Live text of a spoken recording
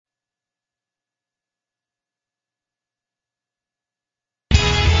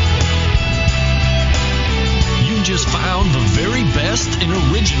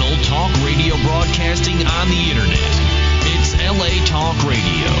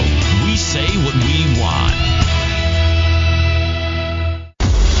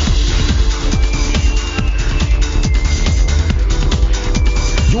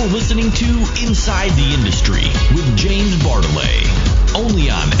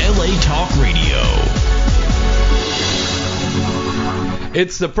LA Talk Radio.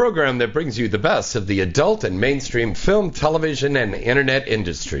 It's the program that brings you the best of the adult and mainstream film, television, and internet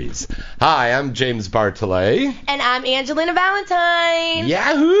industries. Hi, I'm James Bartolet. And I'm Angelina Valentine.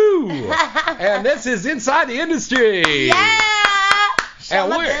 Yahoo! And this is Inside the Industry. Yeah! Show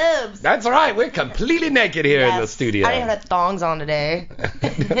my boobs. That's right, we're completely naked here in the studio. I didn't have thongs on today.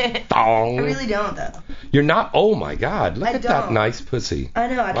 Thong. I really don't, though. You're not? Oh, my God. Look at that don't. nice pussy. I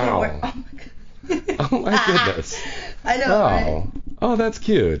know, I can't wear... Wow. Oh, my goodness. I know, Oh. right? Oh, that's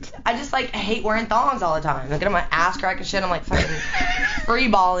cute. I just, hate wearing thongs all the time. I get my ass crack and shit. I'm, fucking free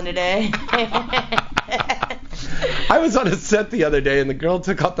balling today. I was on a set the other day, and the girl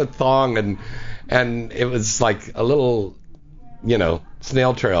took out the thong, and it was like a little,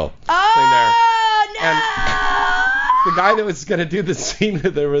 snail trail thing there. Oh, no! And the guy that was going to do the scene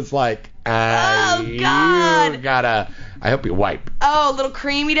with her was like, God. I hope you wipe. Oh, a little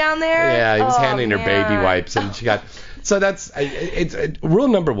creamy down there? Yeah, he was handing her man. baby wipes, and she got... So that's rule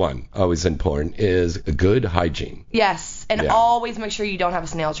number one, always in porn, is good hygiene. Yes, and Yeah. always make sure you don't have a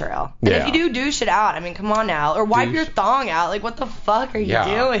snail trail. And Yeah. if you do, douche it out. I mean, come on now. Or wipe Douche. your thong out. What the fuck are you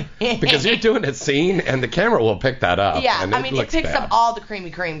doing? Because you're doing a scene, and the camera will pick that up. Yeah, and it looks picks bad. up all the cream.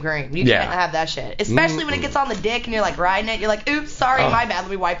 You Yeah. can't have that shit. Especially when it gets on the dick and you're riding it. You're like, oops, sorry, my bad. Let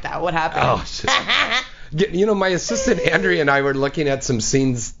me wipe that. What happened? Oh, shit. My assistant Andrea and I were looking at some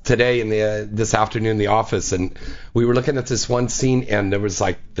scenes today this afternoon in the office, and we were looking at this one scene, and there was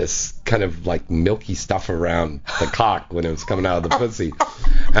this kind of milky stuff around the cock when it was coming out of the pussy,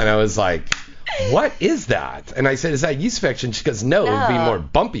 and I was like, what is that? And I said, is that yeast infection? She goes, no, it would be more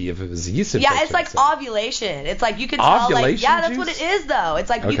bumpy if it was a yeast infection. Yeah, it's like ovulation. It's like you can tell, Ovulation that's juice? what it is, though. It's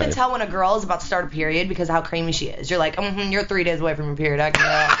like you Okay. can tell when a girl is about to start a period because of how creamy she is. You're like, you're 3 days away from your period. I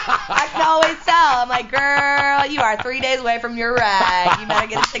can always tell. I'm like, girl, you are 3 days away from your ride. You better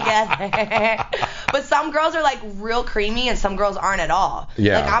get it together. But some girls are real creamy and some girls aren't at all.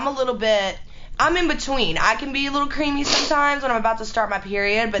 Yeah. I'm in between. I can be a little creamy sometimes when I'm about to start my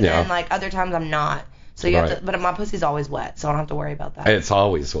period, but then other times I'm not. So you have to, but my pussy's always wet, so I don't have to worry about that. It's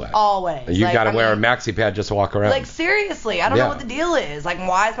always wet. Always. You got to wear a maxi pad just to walk around. Seriously, I don't know what the deal is.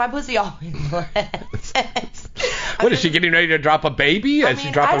 Why is my pussy always wet? What, is she getting ready to drop a baby? Is she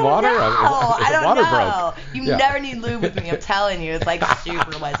dropping water? I don't water know. broke. You never need lube with me, I'm telling you. It's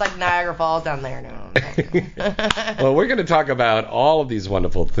super wet. It's like Niagara Falls down there. No. Well, we're going to talk about all of these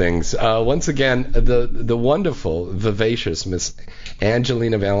wonderful things. Once again, the wonderful, vivacious Miss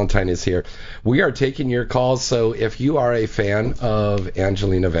Angelina Valentine is here. We are taking your calls, so if you are a fan of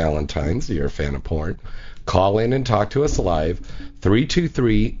Angelina Valentine, so you're a fan of porn, call in and talk to us live,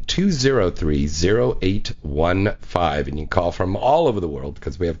 323-203-0815. And you can call from all over the world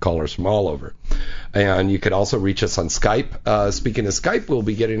because we have callers from all over. And you could also reach us on Skype. Speaking of Skype, we'll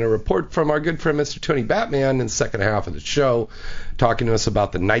be getting a report from our good friend Mr. Tony Batman in the second half of the show, talking to us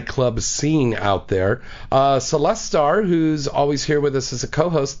about the nightclub scene out there. Celeste Starr, who's always here with us as a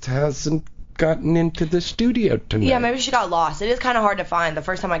co-host, hasn't gotten into the studio tonight. Yeah, maybe she got lost. It is kind of hard to find. The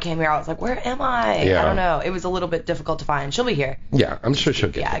first time I came here, I was like, where am I? Yeah. I don't know. It was a little bit difficult to find. She'll be here. Yeah, I'm sure she'll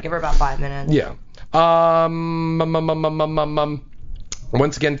get Yeah, there. give her about 5 minutes. Yeah.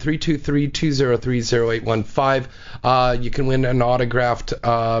 Once again, 323-203-0815. You can win an autographed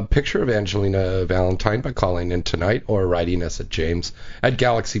picture of Angelina Valentine by calling in tonight or writing us at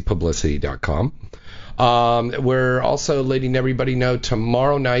james@galaxypublicity.com. We're also letting everybody know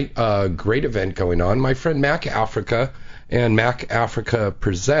tomorrow night, a great event going on. My friend Mac Africa and Mac Africa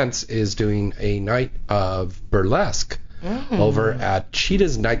Presents is doing a night of burlesque over at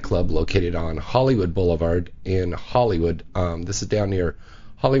Cheetah's Nightclub located on Hollywood Boulevard in Hollywood. This is down near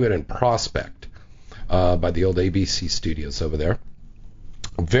Hollywood and Prospect by the old ABC studios over there.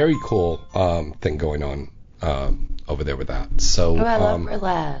 Very cool thing going on over there with that. So I love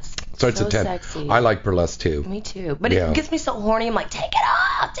burlesque. Starts so at 10. Sexy. I like burlesque too. Me too. But it gets me so horny. I'm like, take it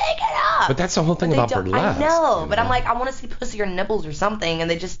off. But that's the whole thing about burlesque. I know, but I'm like, I want to see pussy or nipples or something, and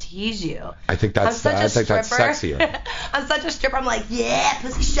they just tease you. I think that's sexier. I'm such a stripper. I'm like, yeah,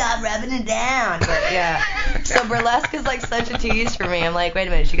 pussy shot, rubbing it down. But yeah, so burlesque is such a tease for me. I'm like, wait a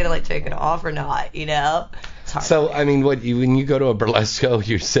minute, is she gonna take it off or not? So, I mean, when you go to a burlesque show,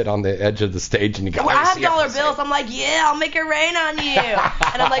 you sit on the edge of the stage and you go, I have dollar bills. I'm like, yeah, I'll make it rain on you.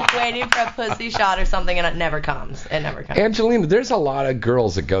 And I'm waiting for a pussy shot or something, and it never comes. Angelina, there's a lot of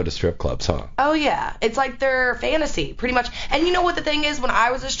girls that go to strip clubs, huh? Oh, yeah. It's their fantasy, pretty much. And you know what the thing is? When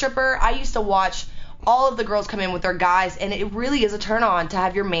I was a stripper, I used to watch all of the girls come in with their guys, and it really is a turn on to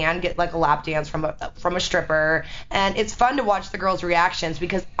have your man get a lap dance from a stripper, and it's fun to watch the girls' reactions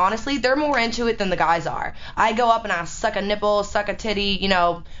because honestly they're more into it than the guys are. I go up and I suck a nipple, suck a titty,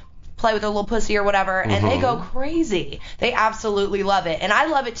 play with their little pussy or whatever, and they go crazy. They absolutely love it, and I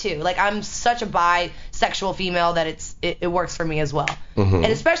love it too. Like, I'm such a bisexual female that it works for me as well. And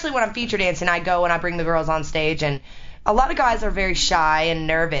especially when I'm feature dancing, I go and I bring the girls on stage, and a lot of guys are very shy and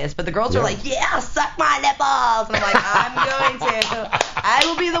nervous, but the girls are like, yeah, suck my nipples. And I'm like, I'm going to. I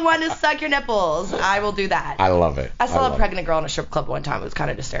will be the one to suck your nipples. I will do that. I love it. I saw a pregnant girl in a strip club one time. It was kind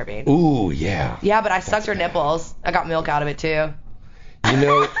of disturbing. Ooh, yeah. Yeah, but I sucked her nipples. I got milk out of it, too. You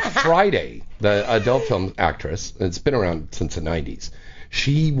know, Friday, the adult film actress, it's been around since the 90s,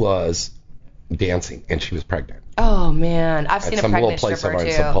 she was dancing, and she was pregnant. Oh, man. I've seen a some pregnant little place stripper, over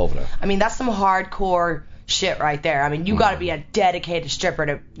in too. Sepulveda. I mean, that's some hardcore shit right there. I mean, you got to be a dedicated stripper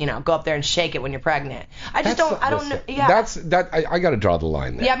to, go up there and shake it when you're pregnant. I don't know. Yeah. I got to draw the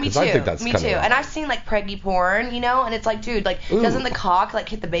line there. Yeah, me too. I think that's me kinda too. wrong. And I've seen like preggy porn, and it's like, dude, like, doesn't the cock like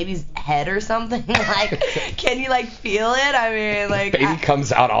hit the baby's head or something? Like, can you like feel it? I mean, like, baby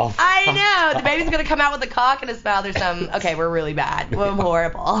comes out all. I know the baby's gonna come out with a cock in his mouth or something. Okay, we're really bad. We're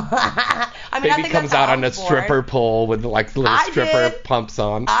horrible. I mean, baby I think comes that's out how on a I was born. stripper pole with like little stripper pumps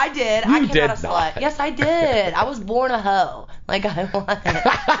on. I did. You I came did out a not. slut. Yes, I did. I was born a hoe. Like I was.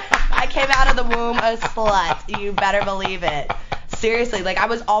 I came out of the womb a slut. You better believe it. Seriously, like I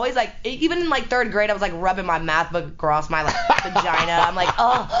was always like, even in like 3rd grade, I was like rubbing my math book across my like vagina. I'm like,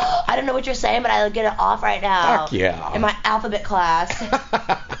 oh, I don't know what you're saying, but I'll get it off right now. Fuck yeah. In my alphabet class.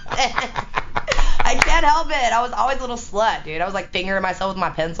 I can't help it. I was always a little slut, dude. I was like fingering myself with my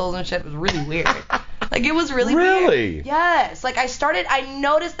pencils and shit. It was really weird. Like, it was really weird. Yes. Like, I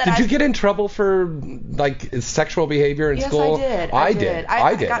noticed that Did you get in trouble for, like, sexual behavior in school? Yes, I did.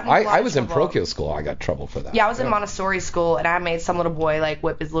 I did. I was in parochial school. I got in trouble for that. Yeah, I was in Montessori school, and I made some little boy, like,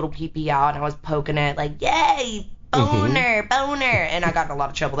 whip his little pee-pee out, and I was poking it, like, yay, boner, boner. And I got in a lot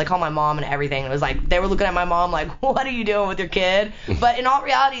of trouble. They called my mom and everything. It was like, they were looking at my mom like, what are you doing with your kid? But in all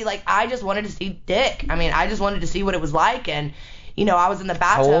reality, like, I just wanted to see dick. I mean, I just wanted to see what it was like, and I was in the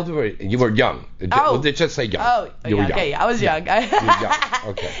bathtub. How old were you? You were young. Did just say young? Oh, you were young. young. Okay, yeah, I was young. You were young.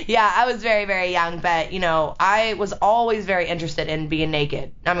 Okay. Yeah, I was very, very young, but, I was always very interested in being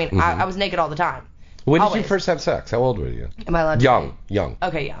naked. I mean, I was naked all the time. When did you first have sex? How old were you? Am I allowed to Young. say? Young.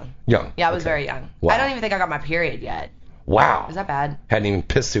 Okay, young. Young. Yeah, I was very young. Wow. I don't even think I got my period yet. Wow. Is that bad? Hadn't even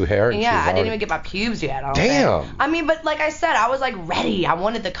pissed through hair. Yeah, I didn't even get my pubes yet. Damn. I mean, but like I said, I was like ready. I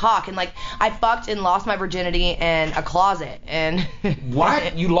wanted the cock, and like I fucked and lost my virginity in a closet. And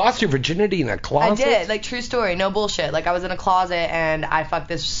what? You lost your virginity in a closet? I did. Like, true story, no bullshit. Like, I was in a closet and I fucked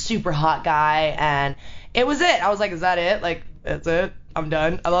this super hot guy, and it was it. I was like, is that it? Like, that's it? I'm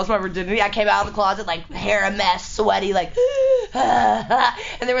done. I lost my virginity. I came out of the closet like hair a mess, sweaty, like, and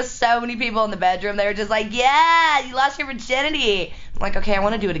there was so many people in the bedroom. They were just like, yeah, you lost your virginity. I'm like, okay, I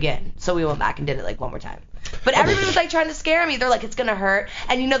want to do it again. So we went back and did it like one more time. But everybody was like trying to scare me. They're like, it's gonna hurt.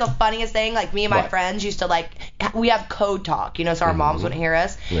 And the funniest thing, like me and my friends used to like, we have code talk, so our moms wouldn't hear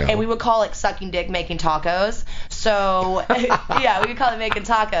us, and we would call it sucking dick making tacos. So yeah, we would call it making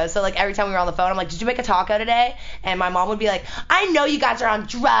tacos. So like every time we were on the phone, I'm like, did you make a taco today? And my mom would be like, I know you guys are on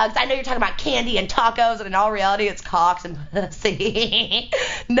drugs. I know you're talking about candy and tacos, and in all reality, it's cocks and pussy.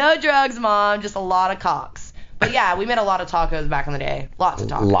 No drugs, Mom, just a lot of cocks. But yeah, we made a lot of tacos back in the day. Lots of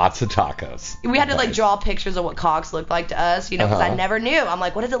tacos. Lots of tacos. We had to like draw pictures of what cocks looked like to us, because I never knew. I'm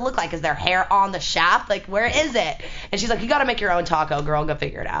like, what does it look like? Is there hair on the shaft? Like, where is it? And she's like, you got to make your own taco, girl. Go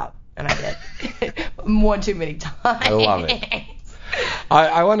figure it out. And I did. One too many times. I love it.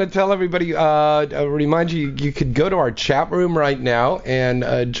 I want to tell everybody, remind you, you could go to our chat room right now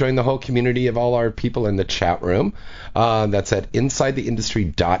and join the whole community of all our people in the chat room. That's at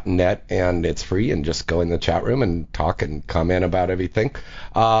insidetheindustry.net, and it's free, and just go in the chat room and talk and comment about everything.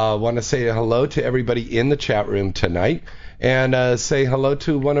 Want to say hello to everybody in the chat room tonight, and say hello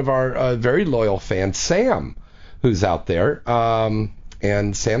to one of our very loyal fans, Sam, who's out there.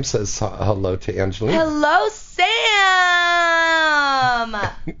 And Sam says hello to Angelina. Hello, Sam!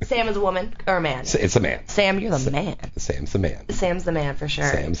 Sam is a woman or a man? It's a man. Sam, you're the man. Sam's the man. Sam's the man for sure.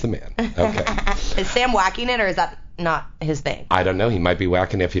 Sam's the man. Okay. Is Sam whacking it, or is that not his thing? I don't know. He might be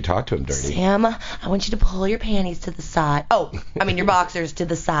whacking if you talk to him dirty. Sam, I want you to pull your panties to the side. Oh, I mean your boxers to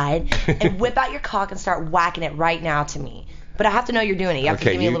the side, and whip out your cock and start whacking it right now to me. But I have to know you're doing it. You have to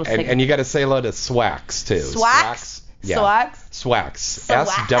give me a little signal. And you got to say hello to Swax, too. Swax? Yeah. Swax?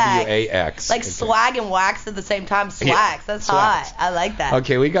 S-W-A-X. Like swag and wax at the same time. Swax. Yeah. That's Swax. Hot. I like that.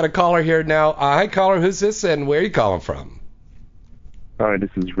 Okay, we got a caller here now. Hi, caller. Who's this, and where are you calling from? Hi, this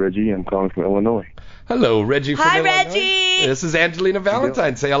is Reggie. I'm calling from Illinois. Hello, Reggie from Illinois. Hi, Reggie. This is Angelina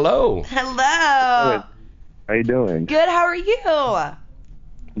Valentine. Say hello. Hello. Good. How you doing? Good. How are you? I'm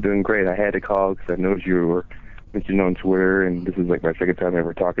doing great. I had to call because I noticed you were met you on Twitter, and this is like my second time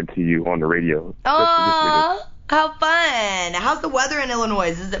ever talking to you on the radio. Oh, how fun! How's the weather in Illinois?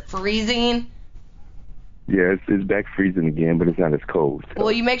 Is it freezing? Yeah, it's back freezing again, but it's not as cold. So.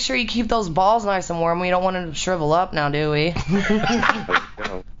 Well, you make sure you keep those balls nice and warm. We don't want them to shrivel up now, do we?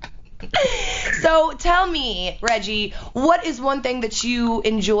 So tell me, Reggie, what is one thing that you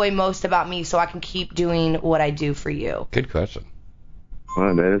enjoy most about me so I can keep doing what I do for you? Good question.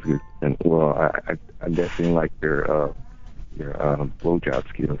 Well, that is good. And, well, I definitely like your blowjob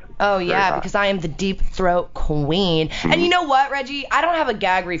skills. Oh, yeah, because I am the deep throat queen. Mm-hmm. And you know what, Reggie? I don't have a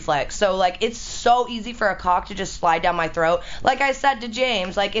gag reflex. So, like, it's so easy for a cock to just slide down my throat. Like I said to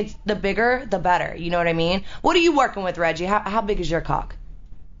James, like, it's the bigger, the better. You know what I mean? What are you working with, Reggie? How big is your cock?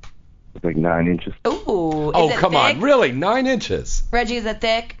 It's like 9 inches. Ooh. Oh, come on. Really? 9 inches? Reggie, is it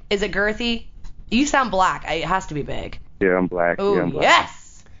thick? Is it girthy? You sound black. It has to be big. Yeah, I'm black. Oh, yeah, I'm black.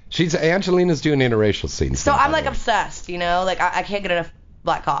 Yes. Angelina's doing interracial scenes. So I'm like obsessed, you know? Like I can't get enough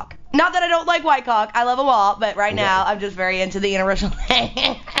black cock. Not that I don't like white cock. I love them all. But right now I'm just very into the interracial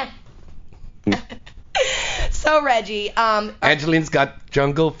thing. So, Reggie. Angelina's got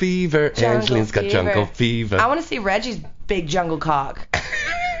jungle fever. Angelina's got jungle fever. I want to see Reggie's big jungle cock.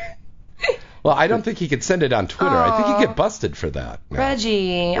 Well, I don't think he could send it on Twitter. I think he'd get busted for that. No.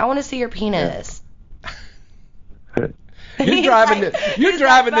 Reggie, I want to see your penis. You're driving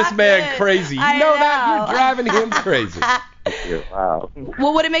this man crazy. You know that? You're driving him crazy. Wow.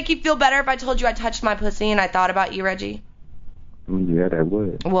 Well, would it make you feel better if I told you I touched my pussy and I thought about you, Reggie? Yeah, that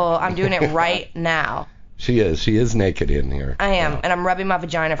would. Well, I'm doing it right now. She is naked in here. I am, and I'm rubbing my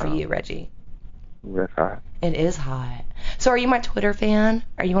vagina for you, Reggie. That's hot. It is hot. So are you my Twitter fan?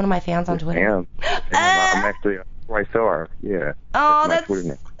 Are you one of my fans on Twitter? I am. I'm actually Roysar. Yeah. Oh,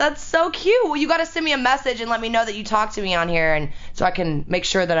 that's so cute. Well, you got to send me a message and let me know that you talked to me on here, and so I can make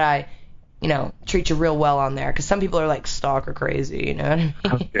sure that I, treat you real well on there. Because some people are like stalker crazy, you know what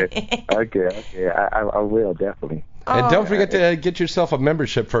I mean? Okay. I will definitely. And don't forget to get yourself a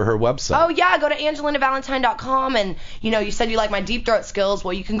membership for her website. Oh, yeah. Go to AngelinaValentine.com. And, you said you like my deep throat skills.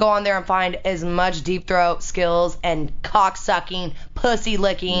 Well, you can go on there and find as much deep throat skills and cock sucking, pussy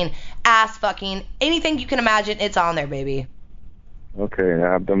licking, ass fucking, anything you can imagine. It's on there, baby. Okay.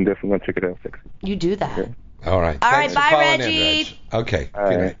 I'm definitely going to check it out. Sexy. You do that. Okay. All right. All right. Bye, Reggie. Reg. Okay.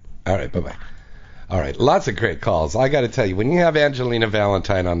 Good night. All right. Bye-bye. All right. Lots of great calls. I got to tell you, when you have Angelina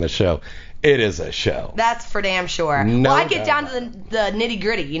Valentine on the show, it is a show. That's for damn sure. No I get down to the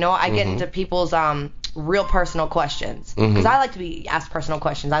nitty-gritty, I get into people's real personal questions. Because I like to be asked personal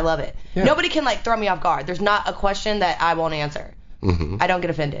questions. I love it. Yeah. Nobody can, throw me off guard. There's not a question that I won't answer. I don't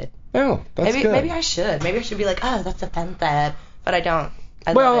get offended. Oh, that's good. Maybe I should. Maybe I should be like, oh, that's offensive. But I don't.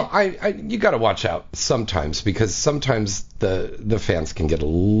 You got to watch out sometimes, because sometimes the fans can get a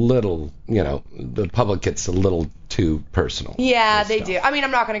little, the public gets a little too personal. Yeah, they do. I mean, I'm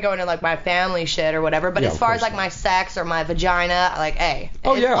not going to go into my family shit or whatever, but as far as my sex or my vagina, hey,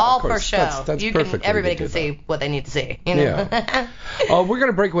 it's all for show. That's everybody can see what they need to see. Yeah. We're going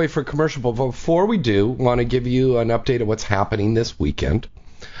to break away for commercial, but before we do, want to give you an update of what's happening this weekend.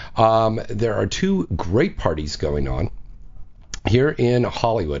 There are 2 great parties going on here in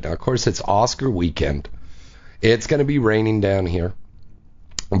Hollywood. Now, of course, it's Oscar weekend. It's going to be raining down here,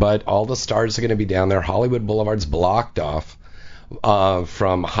 but all the stars are going to be down there. Hollywood Boulevard's blocked off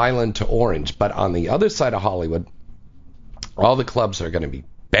from Highland to Orange, but on the other side of Hollywood, all the clubs are going to be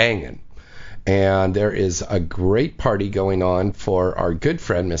banging. And there is a great party going on for our good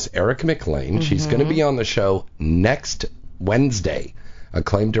friend, Miss Erica McLean. She's going to be on the show next Wednesday.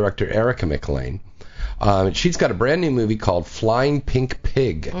 Acclaimed director Erica McLean. She's got a brand new movie called Flying Pink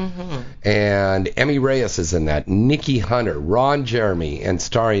Pig. And Emmy Reyes is in that. Nikki Hunter, Ron Jeremy, and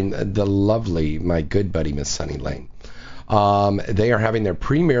starring the lovely, my good buddy, Miss Sunny Lane. They are having their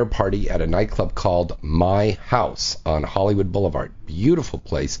premiere party at a nightclub called My House on Hollywood Boulevard. Beautiful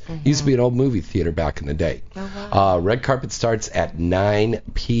place. Used to be an old movie theater back in the day. Oh, wow. Red carpet starts at 9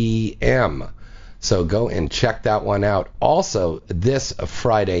 p.m. So go and check that one out. Also, this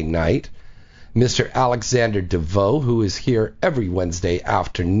Friday night, Mr. Alexander DeVoe, who is here every Wednesday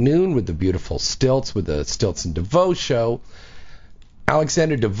afternoon with the beautiful Stilts, with the Stilts and DeVoe show.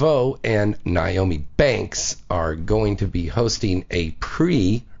 Alexander DeVoe and Naomi Banks are going to be hosting a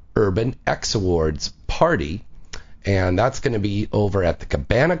pre-Urban X Awards party, and that's going to be over at the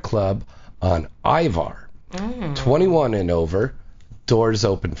Cabana Club on Ivar. 21 and over. Doors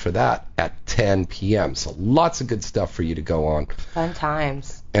open for that at 10 p.m. So lots of good stuff for you to go on. Fun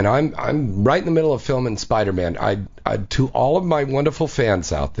times. And I'm right in the middle of filming Spider-Man. I to all of my wonderful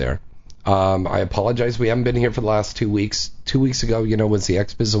fans out there, I apologize we haven't been here for the last 2 weeks. 2 weeks ago, was the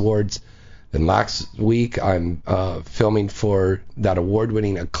XBiz Awards. And last week, I'm filming for that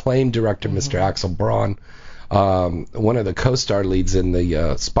award-winning, acclaimed director, Mr. Axel Braun, one of the co-star leads in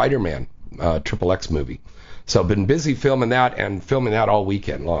the Spider-Man XXX movie. So I've been busy filming that and filming that all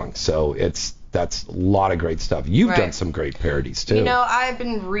weekend long. So that's a lot of great stuff. You've done some great parodies, too. You know, I've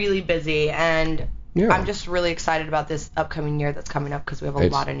been really busy, and Yeah. I'm just really excited about this upcoming year that's coming up because we have a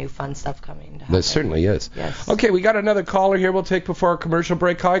lot of new fun stuff coming to happen. There certainly is. Yes. Okay, we got another caller here we'll take before our commercial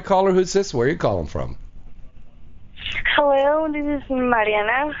break. Hi, caller. Who's this? Where are you calling from? Hello, this is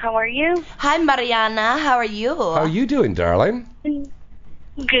Mariana. How are you? Hi, Mariana. How are you? How are you doing, darling?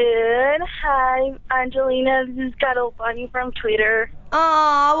 Good. Hi, Angelina. This is Carol Bunny from Twitter.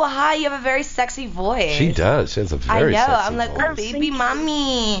 Oh, well, hi. You have a very sexy voice. She does. She has a I very know. sexy I'm like, voice. oh, baby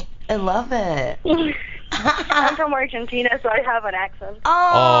mommy. I love it. I'm from Argentina, so I have an accent.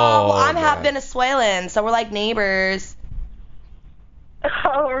 Oh, well, I'm half right. Venezuelan, so we're like neighbors.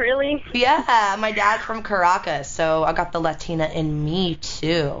 Oh, really? Yeah, my dad's from Caracas, so I got the Latina in me,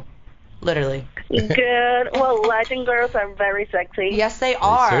 too. Literally. Good. Well, Latin girls are very sexy. Yes, they They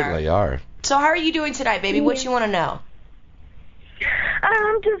are. certainly are. So how are you doing tonight, baby? What you want to know?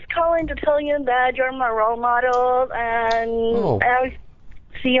 I'm just calling to tell you that you're my role model, and I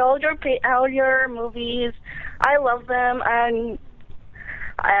see all your movies. I love them, and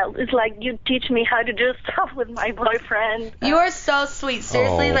it's like you teach me how to do stuff with my boyfriend. You are so sweet.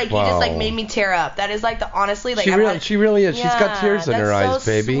 Seriously, Oh, like you just like wow. made me tear up. That is like the honestly like She really is. She's got tears in her that's eyes,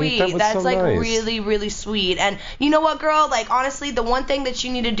 so baby. Sweet. That was that's so like nice. really, really sweet. And you know what, girl? Like honestly, the one thing that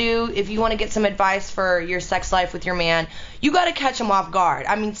you need to do if you want to get some advice for your sex life with your man, you got to catch him off guard.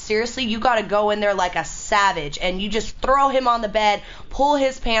 I mean, seriously, you got to go in there like a savage and you just throw him on the bed, pull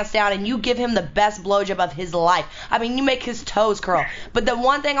his pants down, and you give him the best blowjob of his life. I mean, you make his toes curl. But the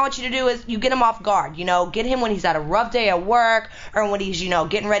one thing I want you to do is you get him off guard. You know, get him when he's had a rough day at work or when he's, you know,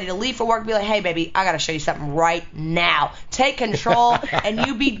 getting ready to leave for work. Be like, hey, baby, I got to show you something right now. Take control and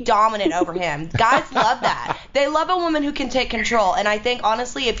you be dominant over him. Guys love that. They love a woman who can take control. And I think,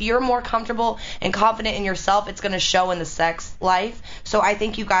 honestly, if you're more comfortable and confident in yourself, it's going to show in the sex life. So I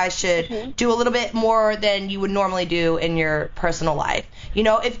think you guys should do a little bit more than you would normally do in your personal life. You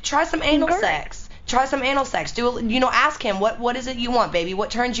know, try some anal sex. Try some anal sex. Ask him, what is it you want, baby? What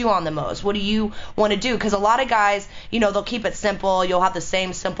turns you on the most? What do you want to do? Because a lot of guys, you know, they'll keep it simple. You'll have the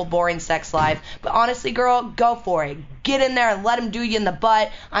same simple, boring sex life. But honestly, girl, go for it. Get in there and let him do you in the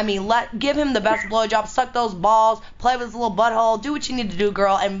butt. I mean, give him the best blowjob. Suck those balls. Play with his little butthole. Do what you need to do,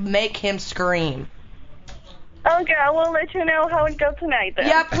 girl, and make him scream. Okay, I will let you know how it goes tonight then.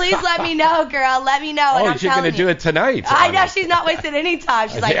 Yeah, please let me know, girl. Let me know. And I'm you're going to do it tonight. I know, she's not wasting any time.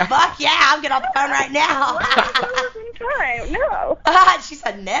 She's like, fuck yeah, I'm getting off the phone right now. Time. No. She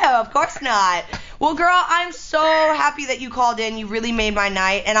said, no, of course not. Well, girl, I'm so happy that you called in. You really made my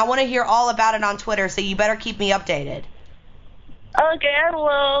night. And I want to hear all about it on Twitter, so you better keep me updated. Okay, I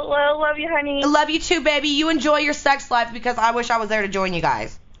will. Well, love you, honey. I love you too, baby. You enjoy your sex life because I wish I was there to join you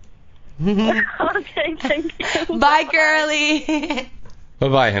guys. Okay, thank you. Bye, girly.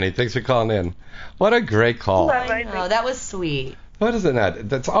 Bye-bye, honey. Thanks for calling in. What a great call. Bye-bye. Oh, that was sweet. What isn't that?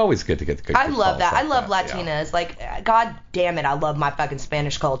 That's always good to get the good I love calls that. like I love that, Latinas. yeah. Like, god damn it, I love my fucking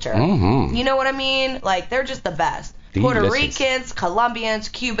Spanish culture. Mm-hmm. You know what I mean? Like, they're just the best. Puerto Delicious. Ricans, Colombians,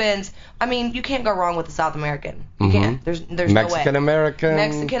 Cubans. I mean, you can't go wrong with a South American. You Mhm. can't. There's no way. Mexican American,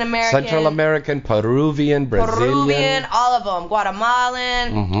 Central American, Peruvian, Brazilian. Peruvian, all of them.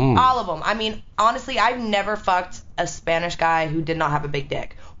 Guatemalan, Mhm. all of them. I mean, honestly, I've never fucked a Spanish guy who did not have a big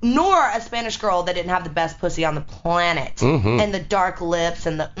dick. Nor a Spanish girl that didn't have the best pussy on the planet. Mhm. And the dark lips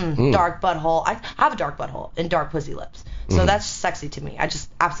and the dark butthole. I have a dark butthole and dark pussy lips. So Mhm. that's sexy to me. I just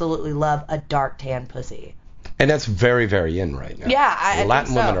absolutely love a dark tan pussy. And that's very, very in right now. Yeah, I think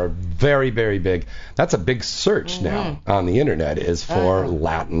Latin so. women are very, very big. That's a big search now on the internet is for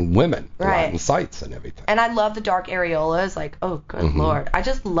Latin women, Right. Latin sites and everything. And I love the dark areolas. Like, oh, good lord. I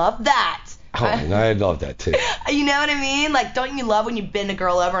just love that. Oh, and I love that too. You know what I mean? Like, don't you love when you bend a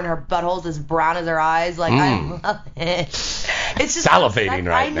girl over and her butthole's as brown as her eyes? Like, I love it. It's just Salivating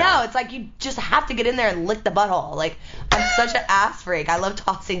right I now. know. It's like you just have to get in there and lick the butthole. Like, I'm such an ass freak. I love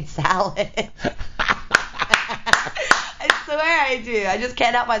tossing salad. I swear I do. I just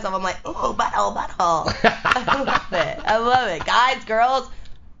can't help myself. I'm like, oh, butthole, butthole. I love it. I love it. Guys, girls,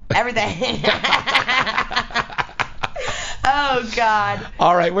 everything. Oh, God.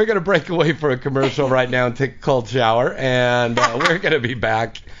 All right, we're going to break away for a commercial right now and take a cold shower, and we're going to be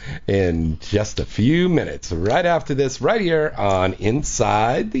back in just a few minutes, right after this, right here on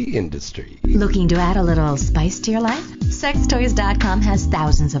Inside the Industry. Looking to add a little spice to your life? Sextoys.com has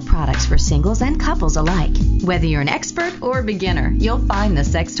thousands of products for singles and couples alike. Whether you're an expert or a beginner, you'll find the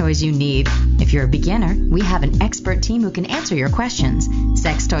sex toys you need. If you're a beginner, we have an expert team who can answer your questions.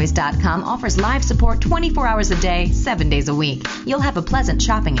 Sextoys.com offers live support 24 hours a day, 7 days a week. You'll have a pleasant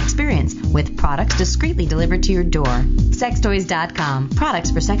shopping experience with products discreetly delivered to your door. Sextoys.com.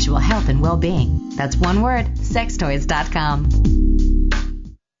 Products for sexual health and well-being. That's one word, sextoys.com.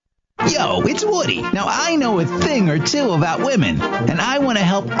 Yo, it's Woody. Now, I know a thing or two about women, and I want to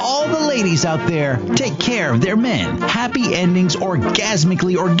help all the ladies out there take care of their men. Happy Endings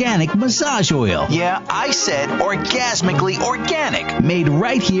Orgasmically Organic Massage Oil. Yeah, I said orgasmically organic. Made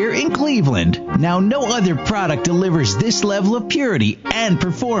right here in Cleveland. Now, no other product delivers this level of purity and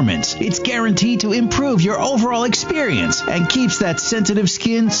performance. It's guaranteed to improve your overall experience and keeps that sensitive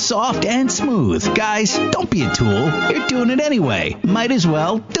skin soft and smooth. Guys, don't be a tool. You're doing it anyway. Might as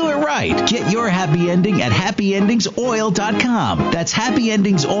well do it right. Get your happy ending at happyendingsoil.com. That's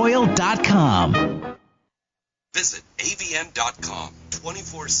happyendingsoil.com. Visit avn.com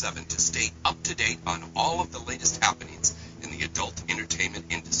 24/7 to stay up to date on all of the latest happenings in the adult entertainment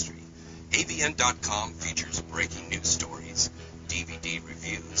industry. avn.com features breaking news stories, DVD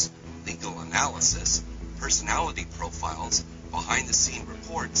reviews, legal analysis, personality profiles, behind-the-scene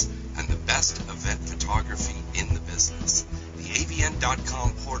reports, and the best event photography in the business. The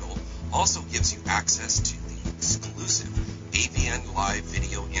avn.com portal also gives you access to the exclusive AVN Live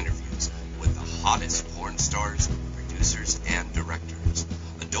video interviews with the hottest porn stars, producers, and directors.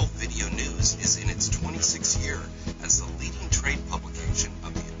 Adult Video News is in its 26th year as the leading trade publication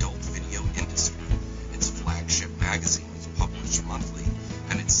of the adult video industry. Its flagship magazine is published monthly,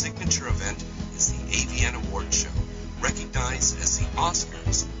 and its signature event is the AVN Award Show, recognized as the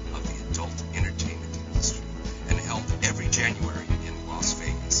Oscars of the adult entertainment industry, and held every January in Las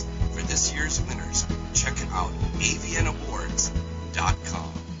Vegas. For this year's winners, check out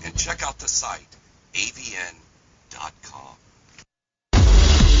avnawards.com and check out the site avn.com.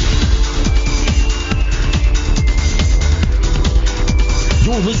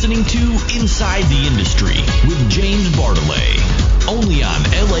 You're listening to Inside the Industry with James Bartolet, only on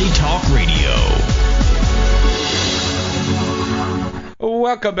LA Talk Radio.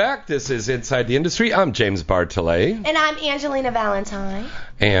 Welcome back. This is Inside the Industry. I'm James Bartolet. And I'm Angelina Valentine.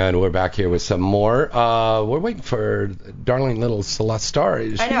 And we're back here with some more. We're waiting for darling little Celeste Starr. I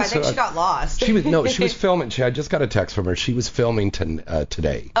know. I think she got lost. She was filming. I just got a text from her. She was filming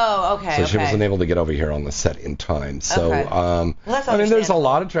today. Oh, okay. So she wasn't able to get over here on the set in time. So, okay. Well, that's there's a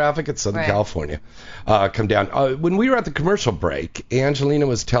lot of traffic in Southern California. Come down. When we were at the commercial break, Angelina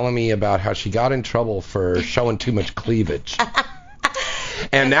was telling me about how she got in trouble for showing too much cleavage.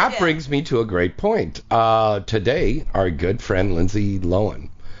 And that brings me to a great point. Today, our good friend Lindsay Lohan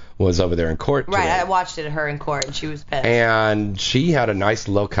was over there in court today. Right, I watched it, her in court, and she was pissed. And she had a nice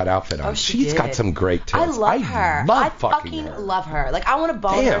low-cut outfit on. Oh, She's got some great tits. I love her. I fucking love her. Like, I want to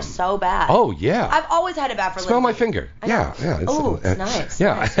bone her so bad. Oh, yeah. I've always had it bad for Lindsay. Smell my finger. Yeah. Oh, it's nice.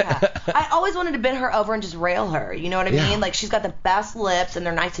 Yeah. Nice, yeah. I always wanted to bend her over and just rail her. You know what I mean? Like, she's got the best lips, and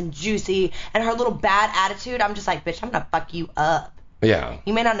they're nice and juicy. And her little bad attitude, I'm just like, bitch, I'm going to fuck you up. Yeah.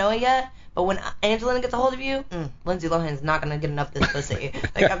 You may not know it yet, but when Angelina gets a hold of you, Lindsay Lohan's not going to get enough of this pussy.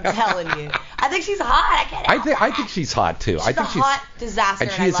 Like, I'm telling you. I think she's hot. I think she's hot, too. She's a hot disaster,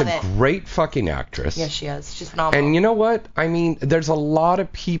 and she is a great fucking actress. Yes, she is. She's phenomenal. And you know what? I mean, there's a lot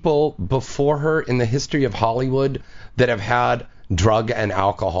of people before her in the history of Hollywood that have had drug and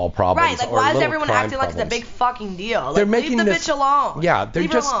alcohol problems. Right, like why is everyone acting like it's a big fucking deal? Like, they're making leave the bitch alone. Yeah, they're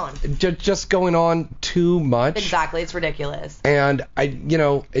just going on too much. Exactly, it's ridiculous. And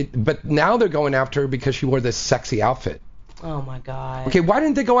but now they're going after her because she wore this sexy outfit. Oh my God. Okay, why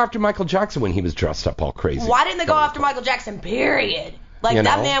didn't they go after Michael Jackson when he was dressed up all crazy? Why didn't they go after Michael Jackson? Period. Like,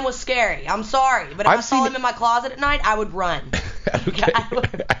 that man was scary. I'm sorry, but if I saw him in my closet at night, I would run. Okay.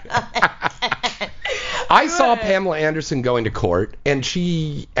 I saw Pamela Anderson going to court, and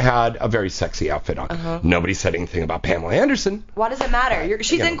she had a very sexy outfit on. Nobody said anything about Pamela Anderson. Why does it matter?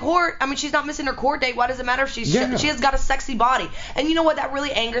 She's in court. I mean, she's not missing her court date. Why does it matter if she has got a sexy body? And you know what? That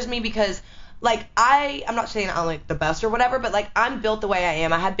really angers me because, like, I'm not saying I'm, like, the best or whatever, but, like, I'm built the way I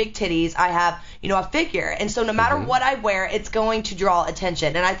am. I have big titties. I have, a figure. And so no matter what I wear, it's going to draw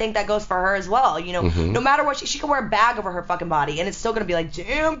attention. And I think that goes for her as well. No matter what, she can wear a bag over her fucking body, and it's still going to be like,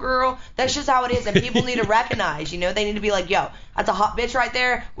 damn, girl, that's just how it is. And people need to recognize, they need to be like, yo, that's a hot bitch right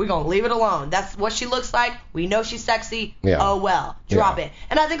there. We're going to leave it alone. That's what she looks like. We know she's sexy. Yeah. Oh, well, drop it.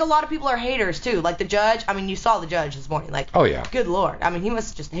 And I think a lot of people are haters, too. Like the judge. I mean, you saw the judge this morning. Like, oh, yeah. Good Lord. I mean, he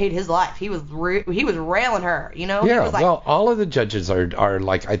must just hate his life. He was railing her, Yeah, like, well, all of the judges are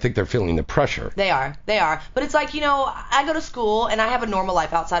like, I think they're feeling the pressure. They are. But it's like, I go to school, and I have a normal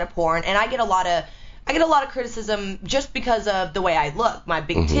life outside of porn, and I get a lot of criticism just because of the way I look. My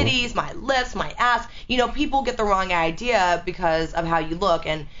big titties, my lips, my ass. People get the wrong idea because of how you look,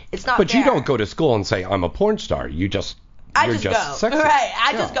 and it's not But fair. you don't go to school and say, I'm a porn star. You're just go. Sexy. Right.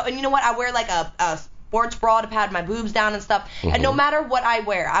 I just go. And you know what? I wear like a sports bra to pad my boobs down and stuff. And no matter what I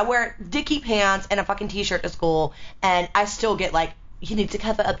wear dicky pants and a fucking t-shirt to school, and I still get like, you need to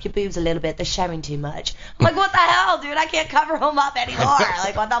cover up your boobs a little bit. They're showing too much. I'm like, what the hell, dude? I can't cover them up anymore.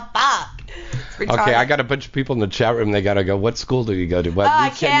 Like, what the fuck? Okay, I got a bunch of people in the chat room. They got to go, what school do you go to? Well,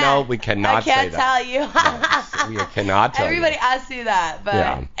 we cannot say that. I can't tell you. No, we cannot tell Everybody asks you that,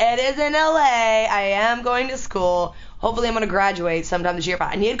 but it is in LA. I am going to school. Hopefully I'm going to graduate sometime this year. But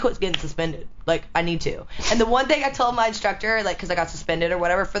I need to quit getting suspended. Like, I need to. And the one thing I told my instructor, like, because I got suspended or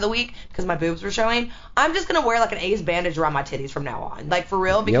whatever for the week because my boobs were showing, I'm just going to wear, like, an ace bandage around my titties from now on. Like, for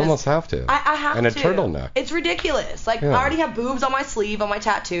real. Because you almost have to. I have to. And a turtleneck. It's ridiculous. Like, I already have boobs on my sleeve, on my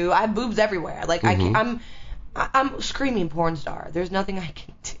tattoo. I have boobs everywhere. Like, I'm screaming porn star. There's nothing I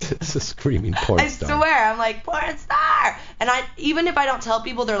can do. It's a screaming porn star. I swear, I'm like, porn star. And even if I don't tell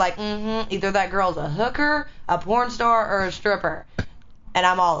people, they're like, either that girl's a hooker, a porn star, or a stripper. And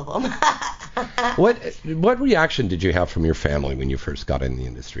I'm all of them. What reaction did you have from your family when you first got in the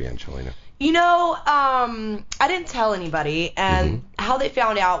industry, Angelina? I didn't tell anybody, and how they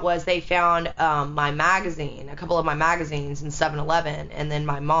found out was they found my magazine, a couple of my magazines in 7-Eleven, and then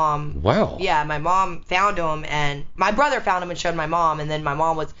my mom. Wow. Yeah, my mom found them, and my brother found them and showed my mom, and then my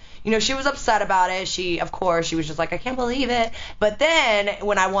mom was, she was upset about it. She was just like, I can't believe it. But then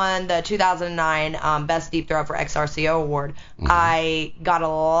when I won the 2009 Best Deep Throat for XRCO award, I got a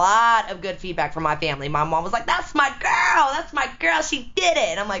lot of good feedback from my family. My mom was like, that's my girl, she did it.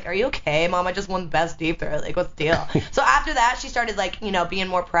 And I'm like, are you okay, Mom? I just won the Best Deep Throat. Like, what's the deal? So after that, she started, like, being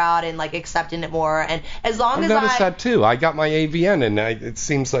more proud and, like, accepting it more. And as long as I've noticed that, too. I got my AVN, and it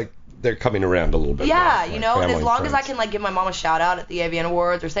seems like they're coming around a little bit. Yeah, more, and as long as I can, like, give my mom a shout out at the AVN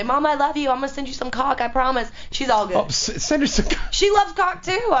Awards or say, Mom, I love you, I'm going to send you some cock, I promise. She's all good. Oh, send her some cock. She loves cock,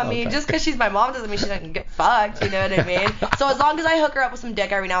 too. I mean, just because she's my mom doesn't mean she doesn't get fucked, you know what I mean? So as long as I hook her up with some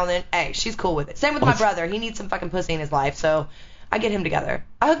dick every now and then, hey, she's cool with it. Same with my brother. He needs some fucking pussy in his life, so I get him together.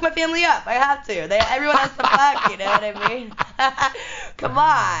 I hook my family up. I have to. Everyone has to fuck, you know what I mean? Come on.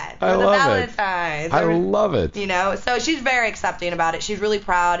 I love Valentine's. it. I love it. So she's very accepting about it. She's really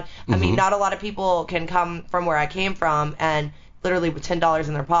proud. I mean, not a lot of people can come from where I came from and literally with $10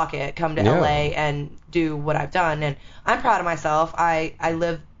 in their pocket come to LA and do what I've done. And I'm proud of myself. I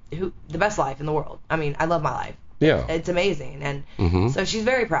live the best life in the world. I mean, I love my life. Yeah. It's amazing. And so she's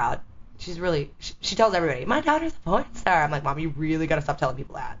very proud. She's really, she tells everybody, my daughter's a porn star. I'm like, Mom, you really got to stop telling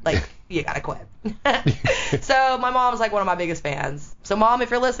people that. Like, you got to quit. So my mom's like one of my biggest fans. So, Mom,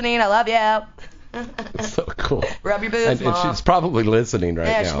 if you're listening, I love you. That's so cool. Rub your boobs, Mom. And she's probably listening right now.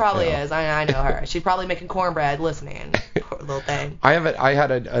 Yeah, she probably is. I know her. She's probably making cornbread listening. Poor little thing. I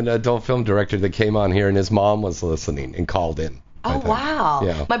had an adult film director that came on here, and his mom was listening and called in. Oh, wow.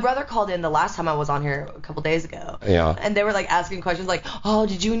 Yeah. My brother called in the last time I was on here a couple days ago. Yeah. And they were, like, asking questions like, oh,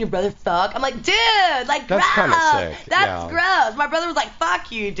 did you and your brother fuck? I'm like, dude, like, that's kind of sick. That's gross. My brother was like,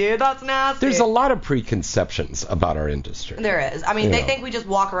 fuck you, dude. That's nasty. There's a lot of preconceptions about our industry. There is. I mean, they think we just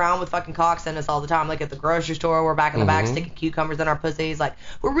walk around with fucking cocks in us all the time. Like, at the grocery store, we're back in the back sticking cucumbers in our pussies. Like,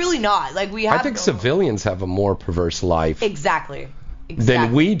 we're really not. Like, we have... I think civilians have a more perverse life. Exactly.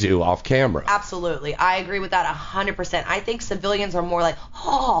 Than we do off camera. Absolutely. I agree with that 100%. I think civilians are more like,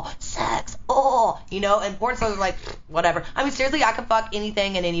 oh, sex, oh, and porn stars are like, whatever. I mean, seriously, I could fuck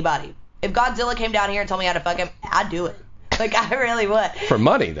anything and anybody. If Godzilla came down here and told me how to fuck him, I'd do it. Like, I really would. For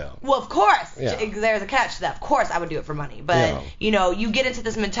money, though. Well, of course. Yeah. There's a catch to that. Of course I would do it for money. But, you get into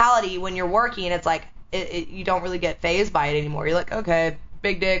this mentality when you're working, it's like, you don't really get fazed by it anymore. You're like, okay,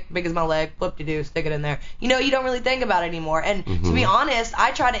 big dick, big as my leg, flip-de-doo, stick it in there. You don't really think about it anymore. And to be honest,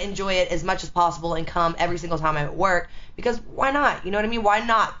 I try to enjoy it as much as possible and come every single time I'm at work because why not? You know what I mean? Why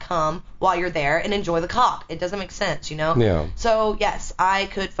not come while you're there and enjoy the cock? It doesn't make sense, Yeah. So, yes, I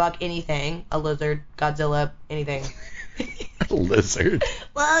could fuck anything, a lizard, Godzilla, anything. A lizard?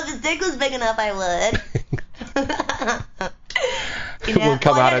 Well, if his dick was big enough, I would. You know? We'll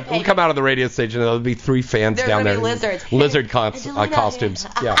come out of the radio station. There'll be 3 fans There's down gonna there. be lizards. Lizard costumes.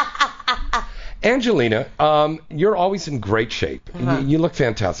 Yeah. Angelina, you're always in great shape. You look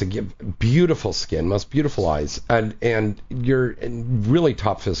fantastic. You have beautiful skin, most beautiful eyes, and you're in really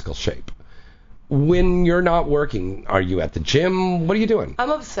top physical shape. When you're not working, are you at the gym? What are you doing? I'm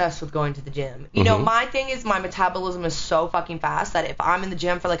obsessed with going to the gym. You know, my thing is my metabolism is so fucking fast that if I'm in the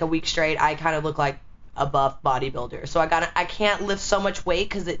gym for like a week straight, I kind of look like a buff bodybuilder. So I can't lift so much weight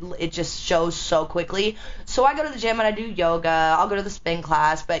because it just shows so quickly. So I go to the gym and I do yoga. I'll go to the spin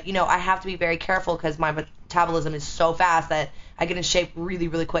class, but you know, I have to be very careful because my metabolism is so fast that I get in shape really,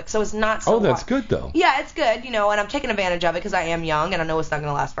 really quick. So it's not so that's hard. good though. Yeah, it's good, you know, and I'm taking advantage of it because I am young and I know it's not going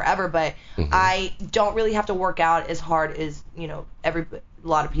to last forever, but I don't really have to work out as hard as, you know, a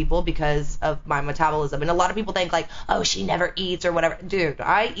lot of people because of my metabolism. And a lot of people think like, oh, she never eats or whatever. Dude,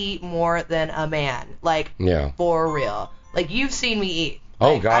 I eat more than a man. Like, for real. Like, you've seen me eat.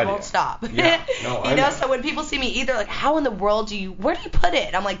 Oh, like, God. I won't stop. Yeah. No, you know, so when people see me eat, they're like, how in the world where do you put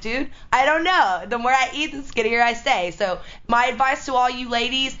it? I'm like, dude, I don't know. The more I eat, the skinnier I stay. So my advice to all you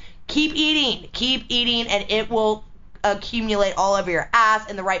ladies, keep eating, and it will accumulate all over your ass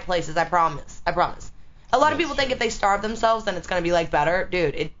in the right places. I promise. A lot of people think if they starve themselves, then it's going to be like better.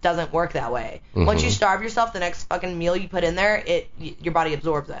 Dude, it doesn't work that way. Once you starve yourself, the next fucking meal you put in there, your body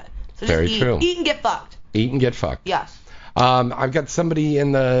absorbs it. So just eat and get fucked. Eat and get fucked. Yes. I've got somebody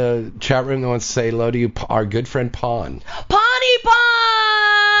in the chat room that wants to say hello to you, our good friend Pawn. Pawnee Pawn!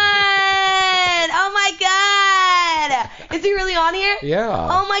 Oh my god! Is he really on here? Yeah.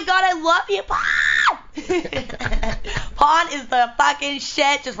 Oh my god, I love you, Pawn! Pawn is the fucking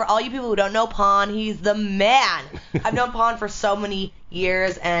shit. Just for all you people who don't know Pawn, he's the man. I've known Pawn for so many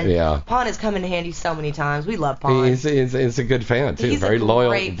years, and Pawn has come in handy so many times. We love Pawn. He's a good fan too. He's very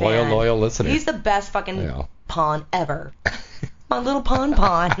loyal listener. He's the best fucking Pawn ever. My little Pawn.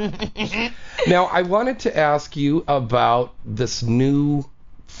 Now, I wanted to ask you about this new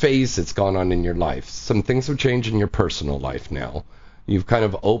phase that's gone on in your life. Some things have changed in your personal life now. You've kind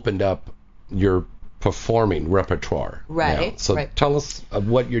of opened up your performing repertoire. Right. Now. So tell us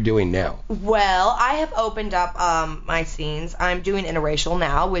what you're doing now. Well, I have opened up my scenes. I'm doing interracial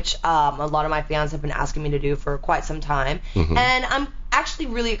now, which a lot of my fans have been asking me to do for quite some time. And I'm actually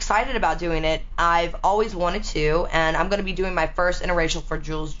really excited about doing it. I've always wanted to, and I'm going to be doing my first interracial for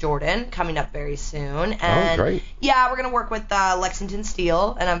Jules Jordan coming up very soon. And great. Yeah, we're going to work with Lexington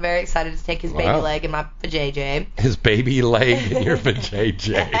Steele, and I'm very excited to take his baby leg in my vajayjay. His baby leg in your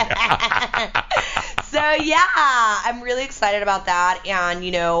vajayjay. So yeah, I'm really excited about that, and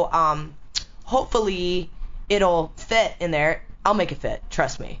you know, hopefully it'll fit in there. I'll make it fit.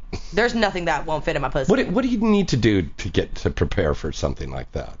 Trust me. There's nothing that won't fit in my pussy. What do you need to do to get to prepare for something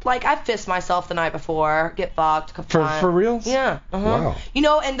like that? Like, I fist myself the night before, get fucked, For real? Yeah. Wow. You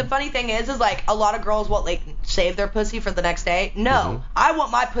know, and the funny thing is like a lot of girls will like save their pussy for the next day. No, I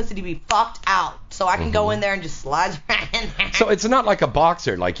want my pussy to be fucked out so I can go in there and just slide right in there. So it's not like a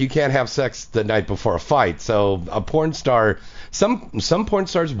boxer. Like, you can't have sex the night before a fight. So a porn star, some porn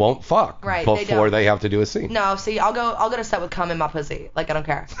stars won't fuck before they have to do a scene. No, see, I'll go to set with cum in my pussy. Like, I don't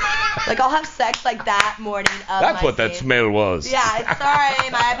care. Like, I'll have sex like that morning of That's my what that scene. smell was. Yeah, it's sorry,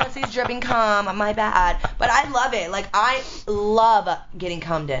 my pussy's dripping cum. My bad. But I love it. Like, I love getting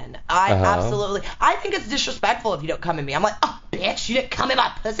cummed in. I absolutely. I think it's disrespectful if you don't cum in me. I'm like, oh, bitch, you didn't cum in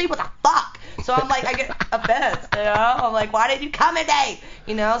my pussy? What the fuck? So I'm like, I get offense, you know? I'm like, why did you cum in me?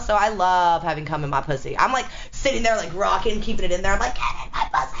 You know? So I love having cum in my pussy. I'm like sitting there like rocking, keeping it in there. I'm like, get in my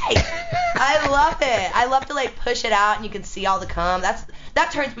pussy. I love it. I love to like push it out and you can see all the cum.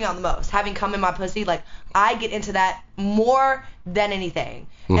 That turns me on the most. Having cum in my pussy, like I get into that more than anything.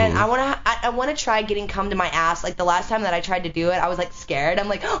 And I wanna try getting cum to my ass. Like the last time that I tried to do it, I was like scared. I'm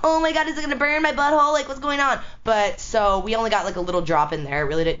like, oh my god, is it gonna burn my butthole? Like, what's going on? But so we only got like a little drop in there. It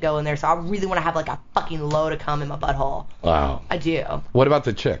really didn't go in there. So I really want to have like a fucking load of cum in my butthole. Wow. I do. What about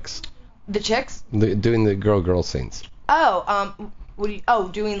the chicks? The chicks? Doing the girl scenes.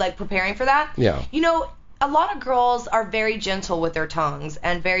 Doing like preparing for that? Yeah. You know, a lot of girls are very gentle with their tongues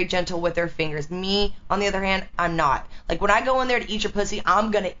and very gentle with their fingers. Me, on the other hand, I'm not. Like, when I go in there to eat your pussy, I'm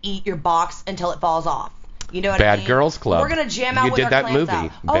going to eat your box until it falls off. You know what I mean? Bad Girls Club. We're going to jam out you with did our that clams movie,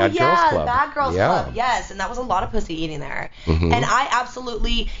 out. Bad Girls Club. Bad Girls Club. Yes, and that was a lot of pussy eating there. And I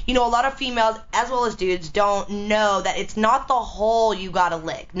absolutely, you know, a lot of females, as well as dudes, don't know that it's not the hole you got to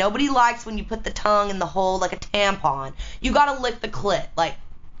lick. Nobody likes when you put the tongue in the hole like a tampon. You got to lick the clit. Like,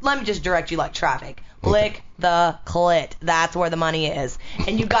 let me just direct you like traffic. Lick the clit. That's where the money is.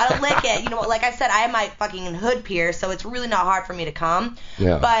 And you gotta lick it. You know what? Like I said, I have my fucking hood pierced, so it's really not hard for me to come.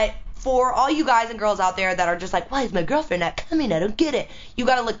 Yeah. But for all you guys and girls out there that are just like, why is my girlfriend not coming? I don't get it. You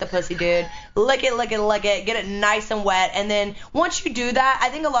gotta lick the pussy, dude. Lick it, lick it, lick it. Get it nice and wet. And then once you do that, I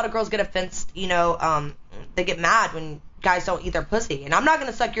think a lot of girls get offended, they get mad when guys don't eat their pussy. And I'm not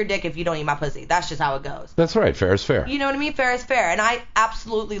gonna suck your dick if you don't eat my pussy. That's just how it goes. That's right. Fair is fair. You know what I mean? Fair is fair. And I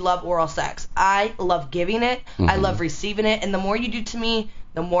absolutely love oral sex. I love giving it. I love receiving it. And the more you do to me,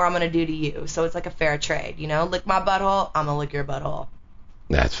 the more I'm gonna do to you. So it's like a fair trade, Lick my butthole, I'm gonna lick your butthole.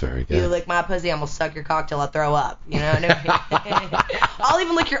 That's very good. You lick my pussy, I'm gonna suck your cock till I throw up. You know what I mean? I'll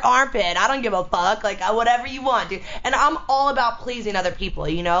even lick your armpit. I don't give a fuck. Like, whatever you want, dude. And I'm all about pleasing other people,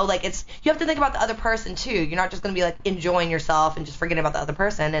 Like, you have to think about the other person, too. You're not just gonna be, like, enjoying yourself and just forgetting about the other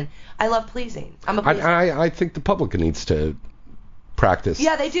person. And I love pleasing. I'm a pleaser. I think the public needs to practice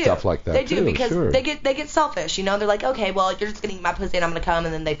stuff like that. They do, because they get selfish, They're like, okay, well, you're just gonna eat my pussy and I'm gonna come,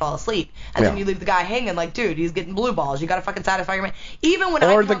 and then they fall asleep, and then you leave the guy hanging like, dude, he's getting blue balls. You gotta fucking satisfy your man. Even when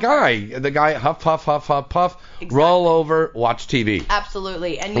the guy huff puff huff huff puff, exactly. Roll over, watch TV.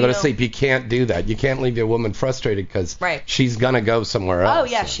 Absolutely. And go to sleep. You can't do that. You can't leave your woman frustrated because she's gonna go somewhere else. Oh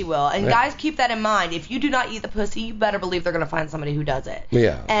yeah, she will. And guys, keep that in mind. If you do not eat the pussy, you better believe they're gonna find somebody who does it.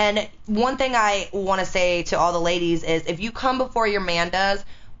 Yeah. And one thing I want to say to all the ladies is, if you come before your man does,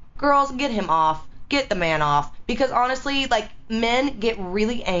 girls, get him off. Get the man off. Because honestly, like, men get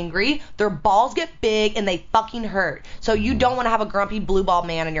really angry, their balls get big, and they fucking hurt. So you don't want to have a grumpy blue ball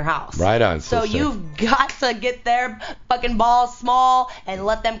man in your house. Right on, So sister. you've got to get their fucking balls small and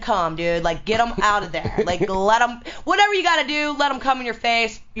let them come, dude. Like, get them out of there. Like, let them, whatever you got to do, let them come in your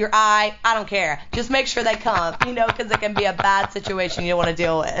face, your eye, I don't care. Just make sure they come, because it can be a bad situation you don't want to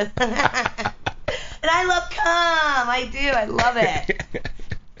deal with. And I love cum. I do. I love it.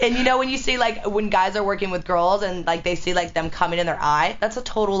 And when you see, like, when guys are working with girls and, like, they see, like, them coming in their eye, that's a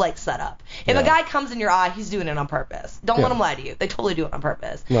total, like, setup. If a guy comes in your eye, he's doing it on purpose. Don't let him lie to you. They totally do it on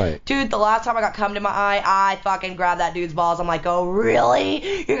purpose. Right. Dude, the last time I got cum in my eye, I fucking grabbed that dude's balls. I'm like, oh,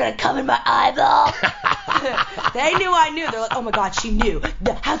 really? You're going to come in my eyeball? They knew I knew. They're like, oh, my God, she knew.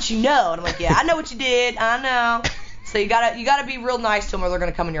 How'd she know? And I'm like, yeah, I know what you did. I know. So you gotta be real nice to them or they're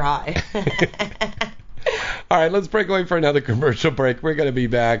going to come in your eye. All right, let's break away for another commercial break. We're going to be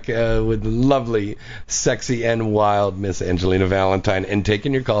back with lovely, sexy, and wild Miss Angelina Valentine, and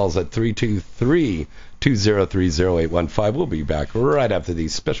taking your calls at 323-203-0815. We'll be back right after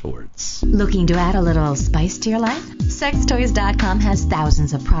these special words. Looking to add a little spice to your life? Sextoys.com has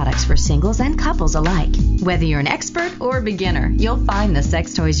thousands of products for singles and couples alike. Whether you're an expert or a beginner, you'll find the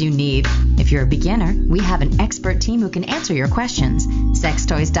sex toys you need. If you're a beginner, we have an expert team who can answer your questions.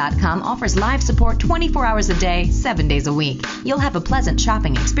 Sextoys.com offers live support 24 hours a day, 7 days a week. You'll have a pleasant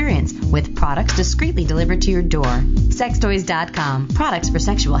shopping experience with products discreetly delivered to your door. Sextoys.com, products for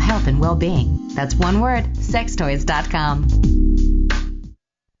sexual health and well-being. That's one word, sextoys.com.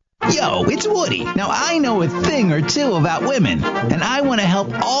 Yo, it's Woody. Now, I know a thing or two about women, and I want to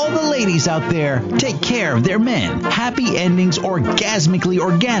help all the ladies out there take care of their men. Happy Endings Orgasmically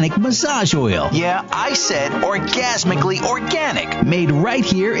Organic Massage Oil. Yeah, I said orgasmically organic, made right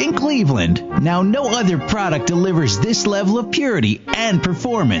here in Cleveland. Now, no other product delivers this level of purity and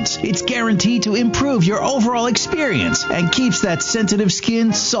performance. It's guaranteed to improve your overall experience and keeps that sensitive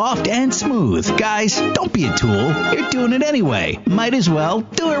skin soft and smooth. Guys, don't be a tool. You're doing it anyway. Might as well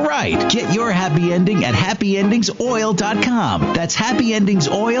do it right. Get your happy ending at happyendingsoil.com. That's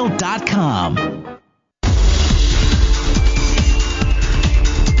happyendingsoil.com.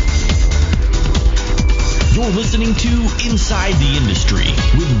 You're listening to Inside the Industry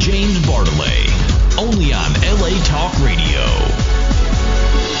with James Bartolet, only on LA Talk Radio.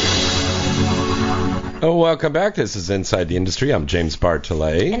 Oh, welcome back. This is Inside the Industry. I'm James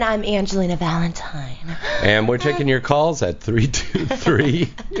Bartolet. And I'm Angelina Valentine. And we're taking your calls at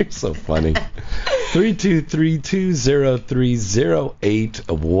 323. You're so funny.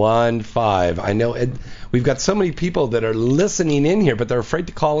 323-203-0815. I know we've got so many people that are listening in here, but they're afraid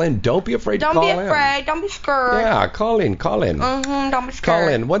to call in. Don't be afraid to call in. Don't be afraid. Don't be scared. Yeah, call in. Don't be scared. Call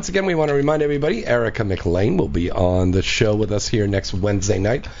in. Once again, we want to remind everybody, Erica McLean will be on the show with us here next Wednesday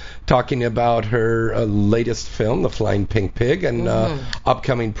night, talking about her latest film, The Flying Pink Pig, and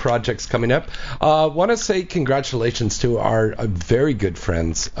upcoming projects coming up. Want to say congratulations to our very good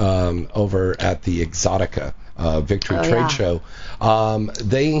friends over at the Exotica Victory Trade Show.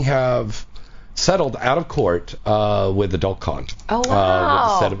 They have settled out of court with AdultCon. Oh,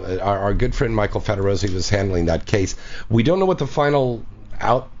 wow. Our good friend Michael Federosi was handling that case. We don't know what the final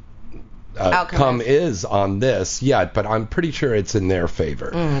outcome is on this yet, but I'm pretty sure it's in their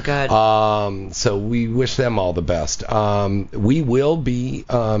favor. Good. So we wish them all the best. We will be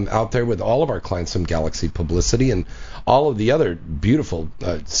out there with all of our clients from Galaxy Publicity and all of the other beautiful,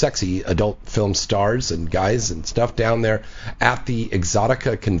 sexy adult film stars and guys and stuff down there at the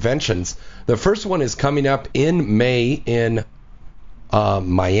Exotica conventions. The first one is coming up in May in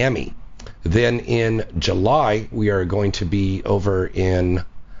Miami. Then in July, we are going to be over in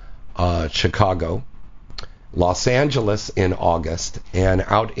Chicago, Los Angeles in August, and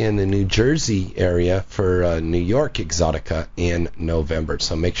out in the New Jersey area for New York Exotica in November.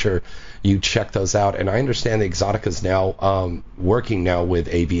 So make sure you check those out. And I understand the Exotica is now working now with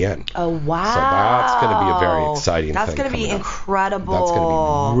AVN. Oh, wow. So that's going to be a very exciting thing. That's going to be incredible. That's going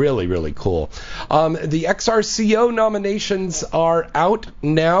to be really, really cool. The XRCO nominations are out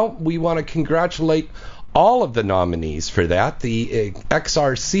now. We want to congratulate all of the nominees for that. The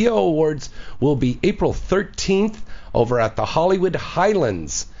XRCO Awards will be April 13th over at the Hollywood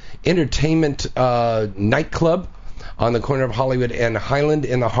Highlands Entertainment Nightclub on the corner of Hollywood and Highland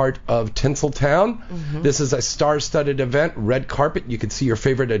in the heart of Tinseltown. Mm-hmm. This is a star-studded event, red carpet. You can see your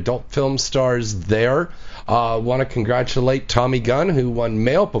favorite adult film stars there. Want to congratulate Tommy Gunn, who won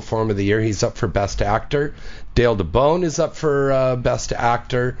Male Performer of the Year. He's up for Best Actor. Dale DeBone is up for Best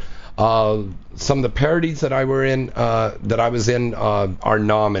Actor. Some of the parodies that I was in are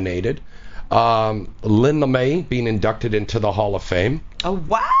nominated. Lynn LeMay being inducted into the Hall of Fame. Oh,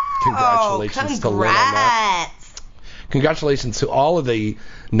 wow. Congratulations to Lynn on that. Congratulations to all of the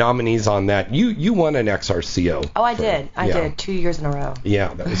nominees on that. You won an XRCO. Oh, I did. I did 2 years in a row.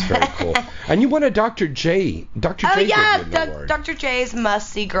 Yeah, that was very cool. And you won a Dr. J. Dr. J. Dr. J's Must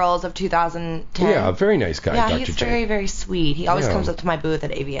See Girls of 2010. Yeah, a very nice guy, Dr. J. Yeah, he's very, very sweet. He always comes up to my booth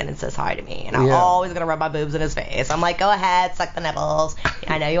at AVN and says hi to me. And I'm always going to rub my boobs in his face. I'm like, go ahead, suck the nipples.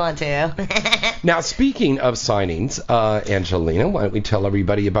 I know you want to. Now, speaking of signings, Angelina, why don't we tell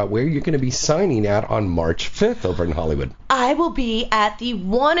everybody about where you're going to be signing at on March 5th over in Hollywood? I will be at the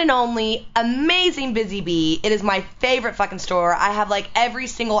one and only amazing Busy Bee. It is my favorite fucking store. I have like every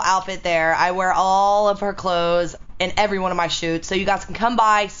single outfit there. I wear all of her clothes in every one of my shoots. So you guys can come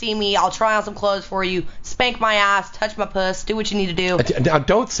by, see me. I'll try on some clothes for you, spank my ass, touch my puss, do what you need to do. Now,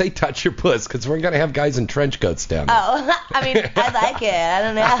 don't say touch your puss, because we're going to have guys in trench coats down there. Oh, I mean, I like it. I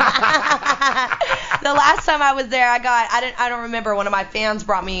don't know. The last time I was there, I don't remember, one of my fans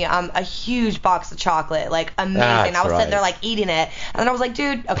brought me a huge box of chocolate, like amazing. I was sitting there like eating it, and then I was like,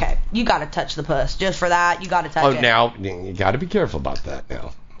 dude, okay, you got to touch the puss. Just for that, you got to touch it. Oh, now, you got to be careful about that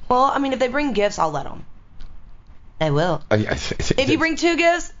now. Well, I mean, if they bring gifts, I'll let them. I will. If you bring 2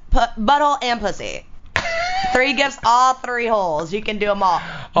 gifts, butthole and pussy. 3 gifts, all 3 holes. You can do them all.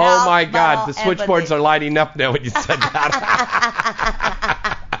 Mouth, oh my God, the switchboards are lighting up now when you said that.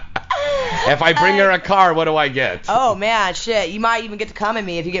 If I bring her a car, what do I get? Oh man, shit. You might even get to come at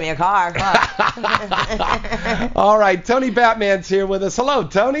me if you get me a car. All right, Tony Batman's here with us. Hello,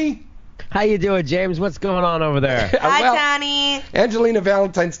 Tony. How you doing, James? What's going on over there? Hi, Tony. Angelina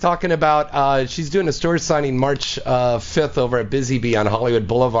Valentine's talking about she's doing a store signing March 5th over at Busy Bee on Hollywood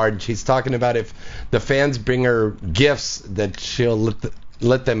Boulevard. She's talking about if the fans bring her gifts that she'll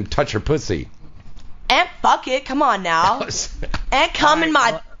let them touch her pussy. And fuck it. Come on now. And come in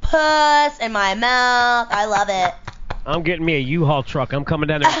my puss and my mouth. I love it. I'm getting me a U-Haul truck. I'm coming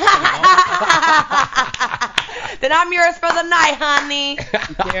down there. Then I'm yours for the night, honey.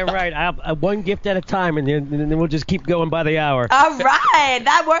 Yeah, right. I one gift at a time, and then we'll just keep going by the hour. All right.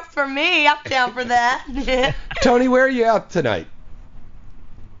 That works for me. I'm down for that. Tony, where are you at tonight?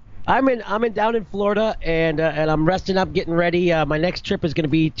 I'm down in Florida, and I'm resting up, getting ready. My next trip is going to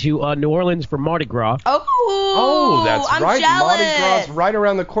be to New Orleans for Mardi Gras. Oh, that's I'm right. Jealous. Mardi Gras right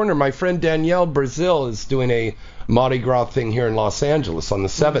around the corner. My friend Danielle Brazil is doing a Mardi Gras thing here in Los Angeles on the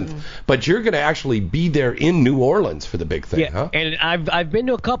 7th. Mm-hmm. But you're going to actually be there in New Orleans for the big thing, huh? And I've been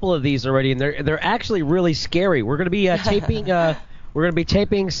to a couple of these already, and they're actually really scary. We're going to be taping. We're going to be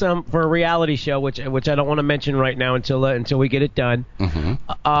taping some for a reality show, which I don't want to mention right now until we get it done.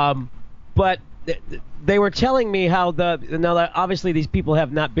 Mm-hmm. But they were telling me how now obviously these people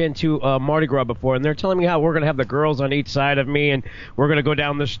have not been to Mardi Gras before, and they're telling me how we're going to have the girls on each side of me, and we're going to go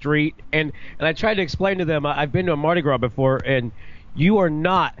down the street. And I tried to explain to them, I've been to a Mardi Gras before, and you are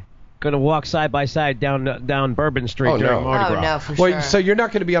not going to walk side by side down Bourbon Street during Mardi Gras. Oh, no, for sure. So you're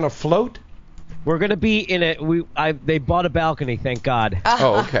not going to be on a float? We're going to be in it. They bought a balcony, thank God.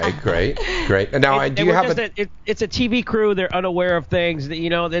 Oh, okay, great. And now, do you have it's a TV crew. They're unaware of things.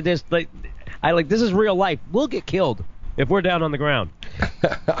 They're just like, this is real life. We'll get killed if we're down on the ground.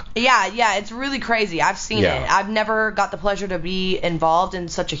 Yeah, it's really crazy. I've seen Yeah. it. I've never got the pleasure to be involved in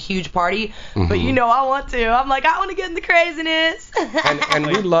such a huge party, but Mhm. I want to. I'm like, I want to get in the craziness. And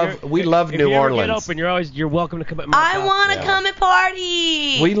we love If New you ever Orleans. get open, you're welcome to come at my I house. want to come and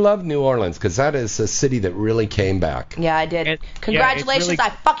party. We love New Orleans because that is a city that really came back. Yeah, I did. And- Congratulations. yeah, it's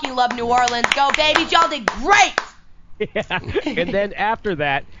really- I fucking love New Orleans. Go, babies. Y'all did great. Yeah. And then after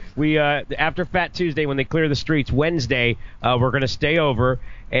that, we after Fat Tuesday, when they clear the streets, Wednesday, we're going to stay over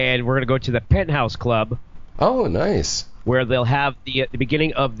and we're going to go to the Penthouse Club. Oh, nice. Where they'll have the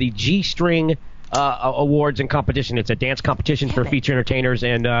beginning of the G-String Awards and competition. It's a dance competition for feature entertainers,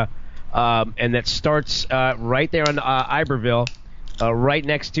 and that starts right there on Iberville, right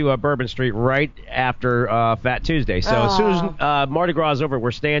next to Bourbon Street, right after Fat Tuesday. So as soon as Mardi Gras is over,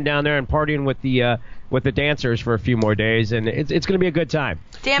 we're staying down there and partying with the dancers for a few more days, and it's going to be a good time.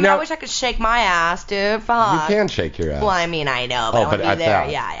 Damn it, I wish I could shake my ass, dude. Fuck. You can shake your ass. Well, I mean, I know, but Oh, I want but to at be there.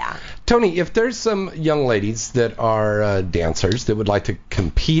 that. Yeah. Tony, if there's some young ladies that are dancers that would like to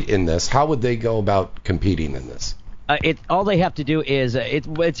compete in this, how would they go about competing in this? All they have to do is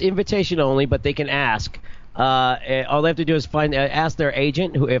it's invitation only, but they can ask. All they have to do is ask their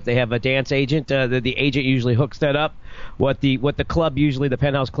agent, who, if they have a dance agent, the agent usually hooks that up. What the club usually, the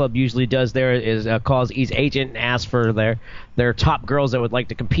Penthouse Club usually does there is calls each agent and asks for their top girls that would like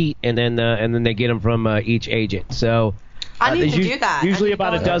to compete, and then they get them from each agent. So I need to do that. Usually I need to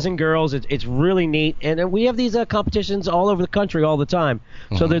about go a dozen girls. It's really neat, and we have these competitions all over the country all the time.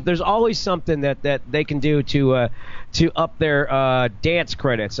 So there's always something that they can do to up their dance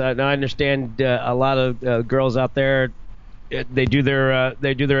credits. Now I understand a lot of girls out there, they do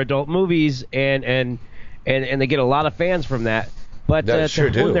their adult movies and they get a lot of fans from that. But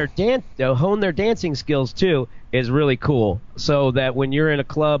to hone their dancing skills too is really cool. So that when you're in a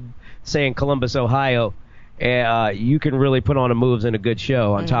club, say in Columbus, Ohio, you can really put on a moves and a good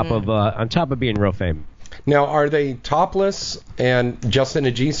show on top of being real famous. Now, are they topless and just in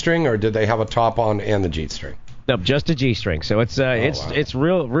a G-string, or do they have a top on and the G-string? No, just a G-string. So it's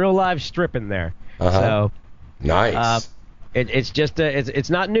real live stripping there. Uh-huh. So nice. It's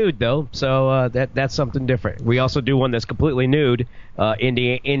not nude though, so that's something different. We also do one that's completely nude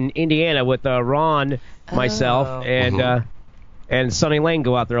in Indiana with Ron, myself, and Sonny Lane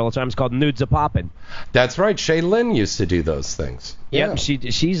go out there all the time. It's called Nudes a Poppin'. That's right. Shay Lynn used to do those things. Yep,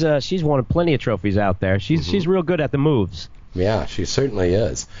 she's won plenty of trophies out there. She's real good at the moves. Yeah, she certainly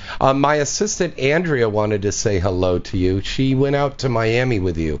is. My assistant Andrea wanted to say hello to you. She went out to Miami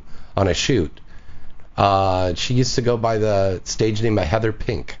with you on a shoot. She used to go by the stage name of Heather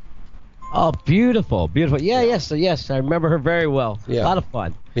Pink. Oh, beautiful. Yeah, yes, I remember her very well. Yeah. A lot of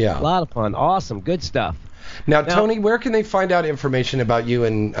fun. Yeah. A lot of fun. Awesome. Good stuff. Now, Tony, where can they find out information about you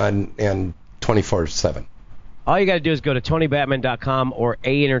and 24/7? All you got to do is go to TonyBatman.com or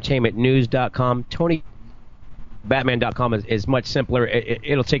AEntertainmentNews.com. TonyBatman.com is much simpler.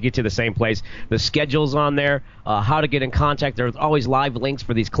 It'll take you to the same place. The schedule's on there. How to get in contact. There's always live links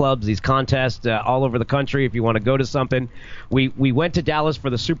for these clubs, these contests all over the country. If you want to go to something, we went to Dallas for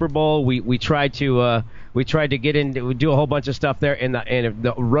the Super Bowl. We tried to get in. We do a whole bunch of stuff there, and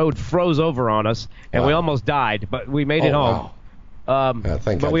the road froze over on us, and we almost died, but we made it home. Wow.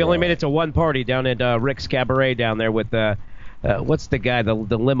 But we only made it to one party down at Rick's Cabaret down there with what's the guy, the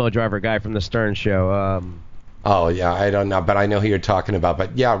limo driver guy from the Stern Show. Oh, yeah, I don't know, but I know who you're talking about.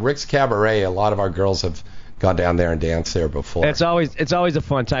 But, yeah, Rick's Cabaret, a lot of our girls have gone down there and danced there before. It's always a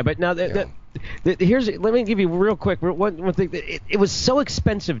fun time. But now, let me give you real quick one thing. It was so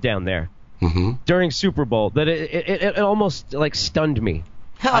expensive down there during Super Bowl that it almost, like, stunned me.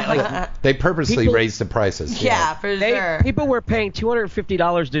 They purposely raised the prices. Yeah, for sure. People were paying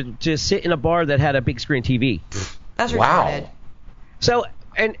 $250 to sit in a bar that had a big screen TV. That's retarded. Wow. So,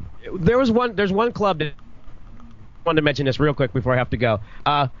 and there's one club that I wanted to mention this real quick before I have to go.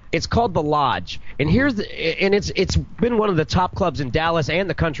 It's called The Lodge, and it's been one of the top clubs in Dallas and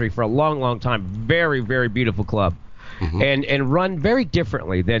the country for a long time. Very, very beautiful club, and run very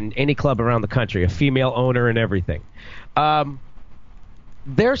differently than any club around the country. A female owner and everything.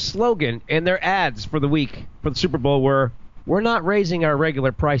 Their slogan and their ads for the week for the Super Bowl were, "We're not raising our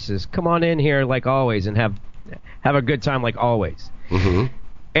regular prices. Come on in here like always and have a good time like always." And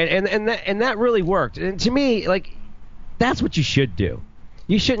that really worked. And to me, like, that's what you should do.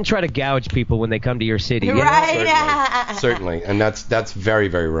 You shouldn't try to gouge people when they come to your city. Right. Certainly. And that's very,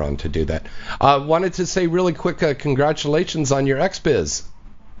 very wrong to do that. Wanted to say really quick, congratulations on your XBiz.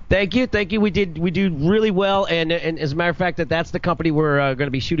 Thank you. We do really well, and as a matter of fact, that's the company we're going to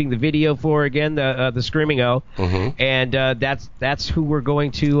be shooting the video for again, the Screaming O, and that's who we're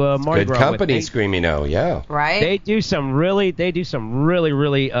going to Mardi Gras with. Good company, Screaming O, yeah. Right. They do some really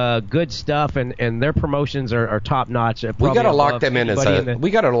really good stuff, and their promotions are top notch. We got to lock them in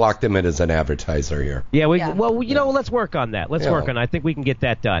as an advertiser here. Yeah, well, let's work on that. Let's work on it. I think we can get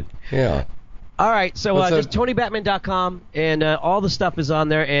that done. Yeah. All right, so just TonyBatman.com, and all the stuff is on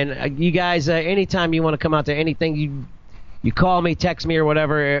there. And you guys, anytime you want to come out to anything, you call me, text me, or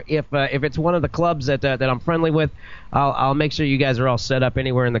whatever. If it's one of the clubs that I'm friendly with, I'll make sure you guys are all set up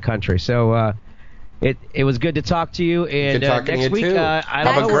anywhere in the country. So it was good to talk to you. And next week, I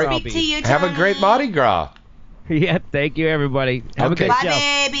don't know where I'll be. Have a great Mardi Gras. Yeah, thank you, everybody. Have a good show.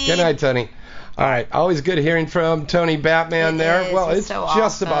 Baby. Good night, Tony. All right, always good hearing from Tony Batman there. Well, it's so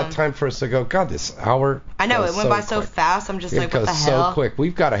just awesome. About time for us to go. God, this hour. I know, it went by so fast. I'm just like, what the hell? It goes so quick.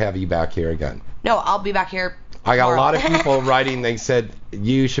 We've got to have you back here again. No, I'll be back here I got tomorrow. a lot of people writing. They said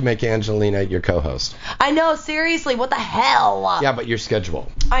you should make Angelina your co-host. I know, seriously, what the hell? Yeah, but your schedule.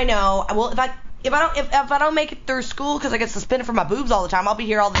 I know. Well, if I don't make it through school because I get suspended for my boobs all the time, I'll be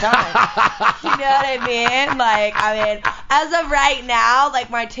here all the time. You know what I mean? As of right now,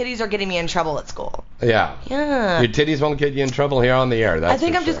 my titties are getting me in trouble at school. Yeah. Yeah. Your titties won't get you in trouble here on the air. That's I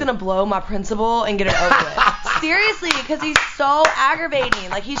think I'm just gonna blow my principal and get it over with. Seriously, because he's so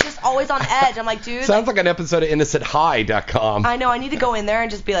aggravating. He's just always on edge. I'm like, dude. Sounds like an episode of InnocentHigh.com. I know. I need to go in there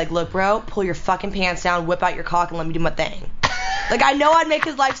and just be like, look, bro, pull your fucking pants down, whip out your cock, and let me do my thing. I know I'd make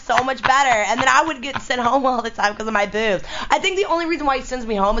his life so much better, and then I would get sent home all the time because of my boobs. I think the only reason why he sends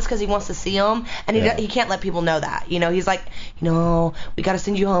me home is because he wants to see them, and he can't let people know that. He's like, we got to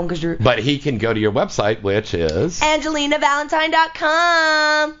send you home because you're... But he can go to your website, which is...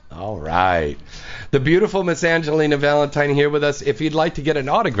 AngelinaValentine.com. All right. The beautiful Miss Angelina Valentine here with us. If you'd like to get an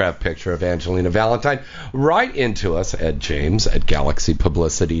autographed picture of Angelina Valentine, write into us at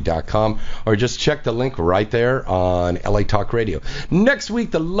james@galaxypublicity.com or just check the link right there on LA Talk Radio. Next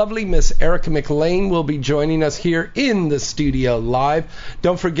week, the lovely Miss Erica McLean will be joining us here in the studio live.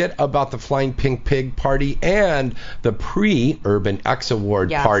 Don't forget about the Flying Pink Pig party and the pre-Urban X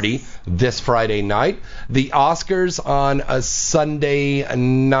Award party this Friday night. The Oscars on a Sunday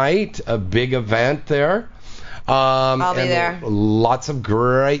night, a big event there. I'll be there. Lots of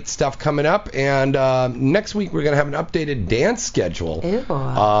great stuff coming up. And next week we're going to have an updated dance schedule.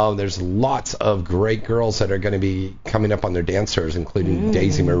 There's lots of great girls that are going to be coming up on their dance tours, including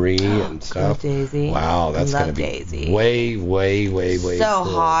Daisy Marie and stuff. Daisy. Wow, that's going to be Daisy. way so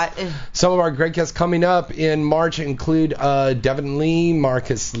cool. hot. Some of our great guests coming up in March include Devin Lee,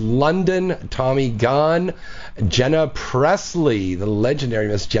 Marcus London, Tommy Gunn, Jenna Presley, the legendary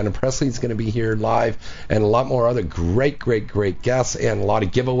Miss Jenna Presley is going to be here live, and a lot more other great guests and a lot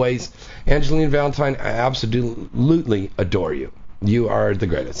of giveaways. Angelina Valentine, I absolutely adore you. You are the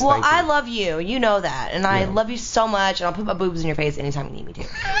greatest. Well, Thank you. I love you. You know that. And I love you so much, and I'll put my boobs in your face anytime you need me to.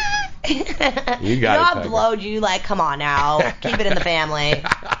 You got it. I blowed you. Come on now. Keep it in the family.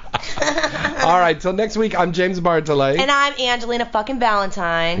 All right, till next week, I'm James Bartolet. And I'm Angelina fucking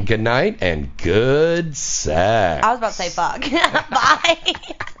Valentine. Good night and good sex. I was about to say fuck. Bye.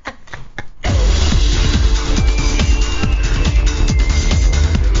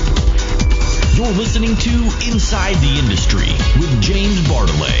 You're listening to Inside the Industry with James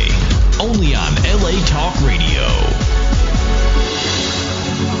Bartolet, only on LA Talk Radio.